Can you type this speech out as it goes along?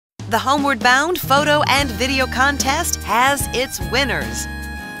The Homeward Bound photo and video contest has its winners.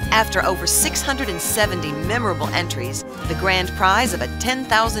 After over 670 memorable entries, the grand prize of a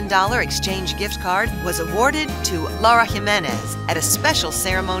 $10,000 exchange gift card was awarded to Laura Jimenez at a special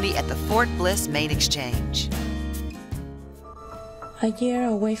ceremony at the Fort Bliss Main Exchange. A year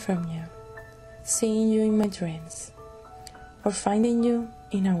away from you, seeing you in my dreams, or finding you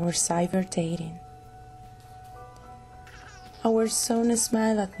in our cyber dating. Our son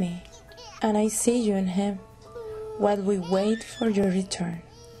smiled at me, and I see you in him while we wait for your return.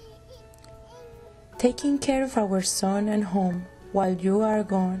 Taking care of our son and home while you are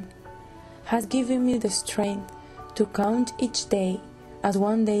gone has given me the strength to count each day as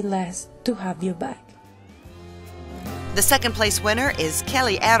one day less to have you back. The second place winner is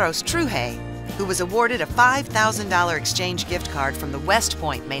Kelly Eros Truje, who was awarded a $5,000 exchange gift card from the West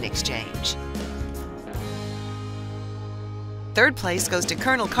Point Main Exchange. Third place goes to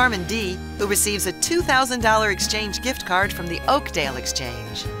Colonel Carmen D., who receives a $2,000 exchange gift card from the Oakdale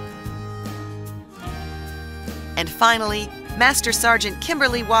Exchange. And finally, Master Sergeant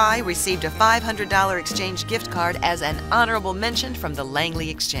Kimberly Y. received a $500 exchange gift card as an honorable mention from the Langley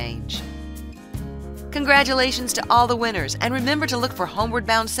Exchange. Congratulations to all the winners, and remember to look for Homeward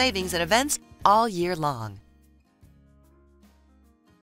Bound savings and events all year long.